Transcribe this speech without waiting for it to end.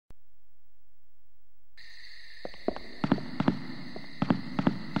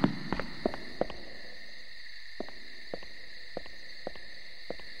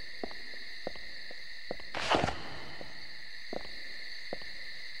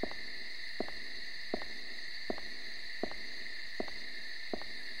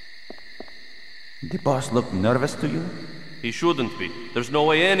The boss look nervous to you? He shouldn't be. There's no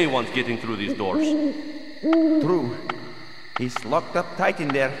way anyone's getting through these doors. True. He's locked up tight in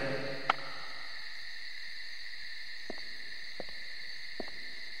there.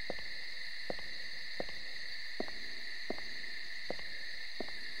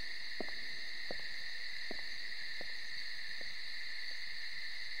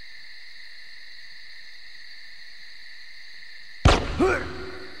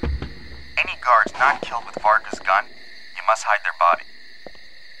 Any guards not killed with Varga's gun, you must hide their body.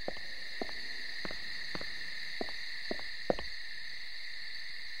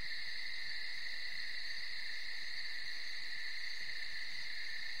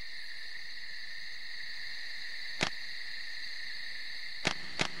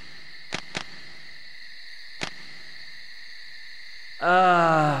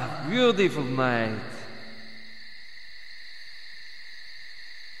 Ah, beautiful night.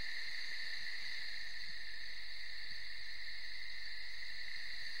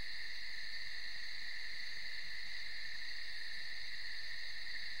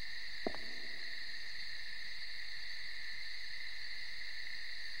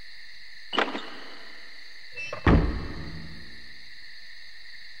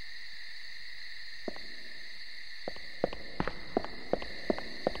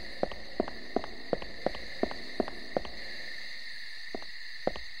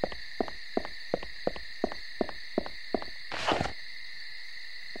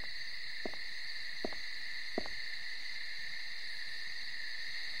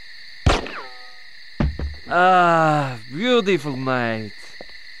 Ah, beautiful night.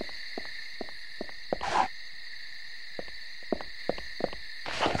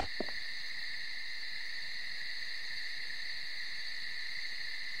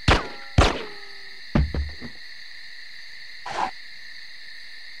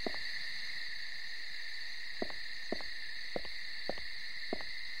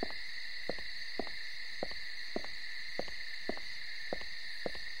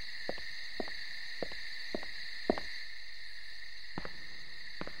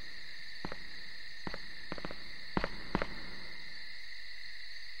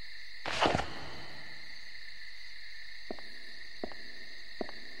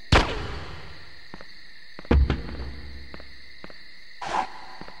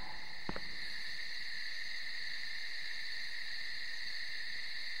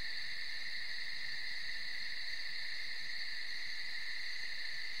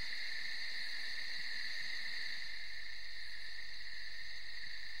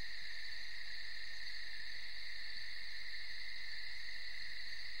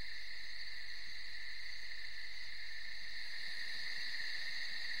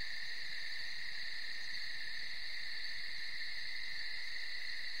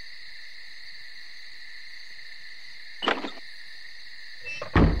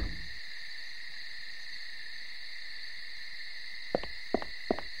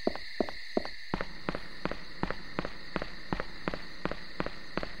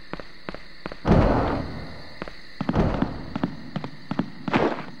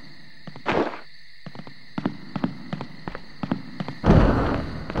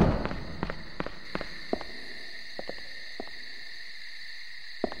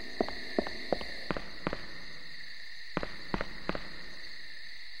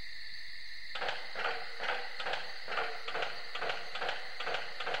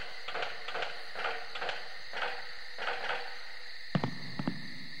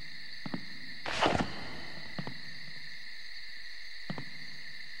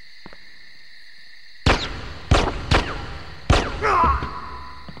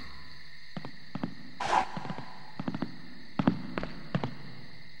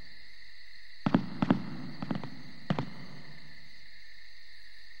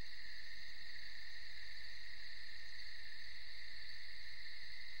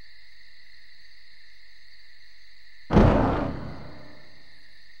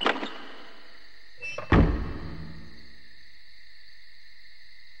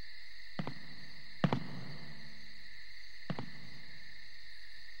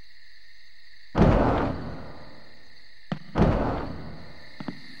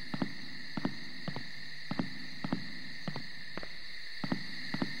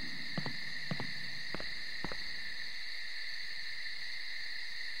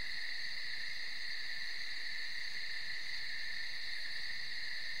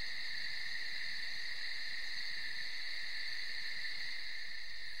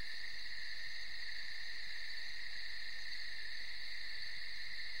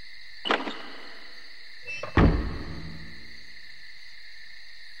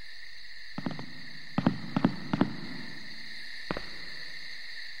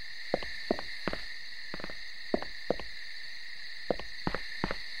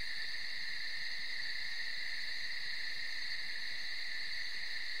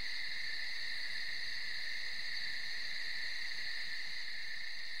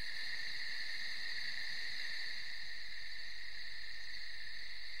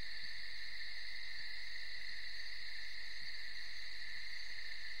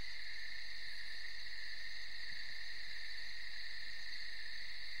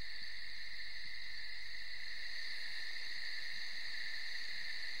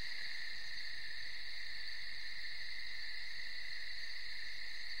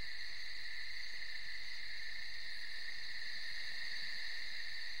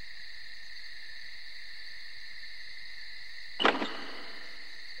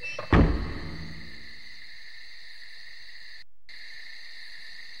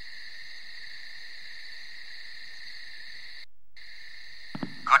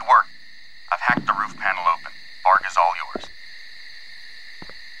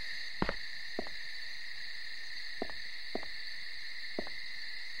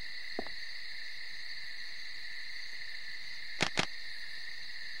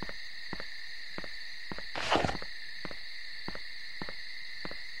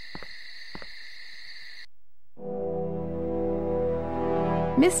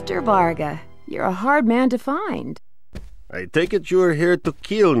 Mr. Varga, you're a hard man to find. I take it you're here to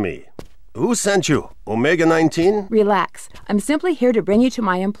kill me. Who sent you? Omega-19? Relax. I'm simply here to bring you to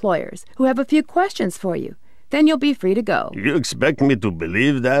my employers, who have a few questions for you. Then you'll be free to go. You expect me to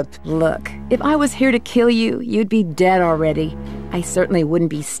believe that? Look, if I was here to kill you, you'd be dead already. I certainly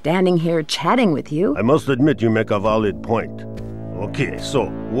wouldn't be standing here chatting with you. I must admit you make a valid point. Okay, so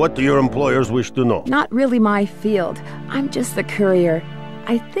what do your employers wish to know? Not really my field. I'm just the courier.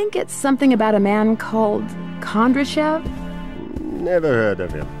 I think it's something about a man called Kondrashev? Never heard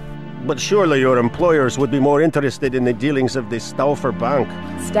of him. But surely your employers would be more interested in the dealings of the Stauffer Bank.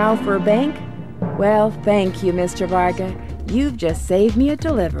 Stauffer Bank? Well, thank you, Mr. Varga. You've just saved me a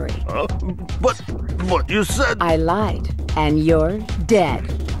delivery. But you said... I lied, and you're dead.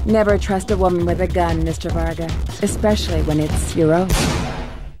 Never trust a woman with a gun, Mr. Varga, especially when it's your own.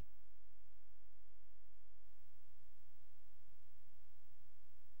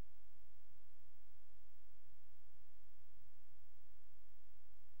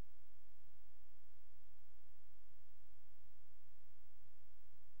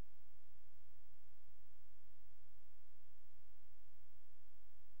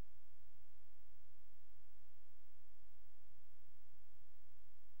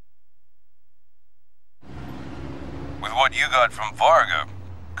 With what you got from Varga,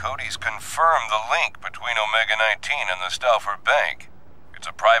 Cody's confirmed the link between Omega-19 and the Stauffer Bank. It's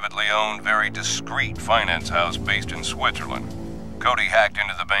a privately owned, very discreet finance house based in Switzerland. Cody hacked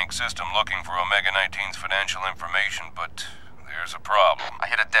into the bank system looking for Omega-19's financial information, but there's a problem. I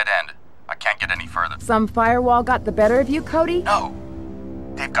hit a dead end. I can't get any further. Some firewall got the better of you, Cody? No.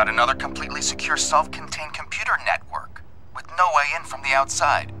 They've got another completely secure self-contained computer network, with no way in from the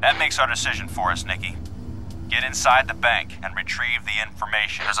outside. That makes our decision for us, Nikki. Get inside the bank and retrieve the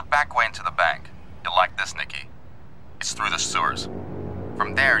information. There's a back way into the bank. You'll like this, Nikki. It's through the sewers.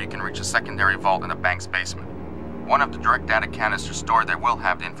 From there, you can reach a secondary vault in the bank's basement. One of the direct data canisters stored there will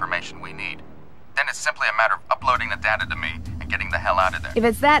have the information we need. Then it's simply a matter of uploading the data to me and getting the hell out of there. If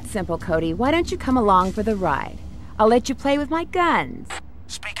it's that simple, Cody, why don't you come along for the ride? I'll let you play with my guns.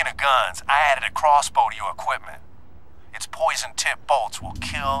 Speaking of guns, I added a crossbow to your equipment. Its poison-tipped bolts will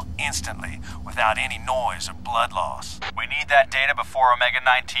kill instantly without any noise or blood loss. We need that data before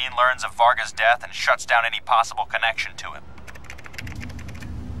Omega-19 learns of Varga's death and shuts down any possible connection to him.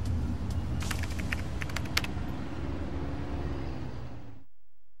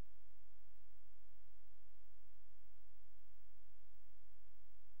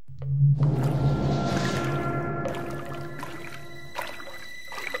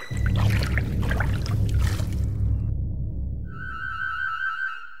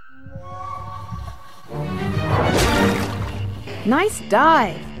 Nice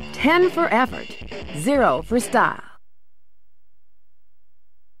dive. 10 for effort, 0 for style.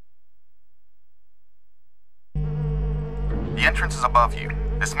 The entrance is above you.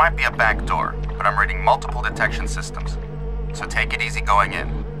 This might be a back door, but I'm reading multiple detection systems. So take it easy going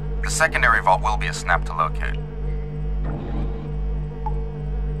in. The secondary vault will be a snap to locate.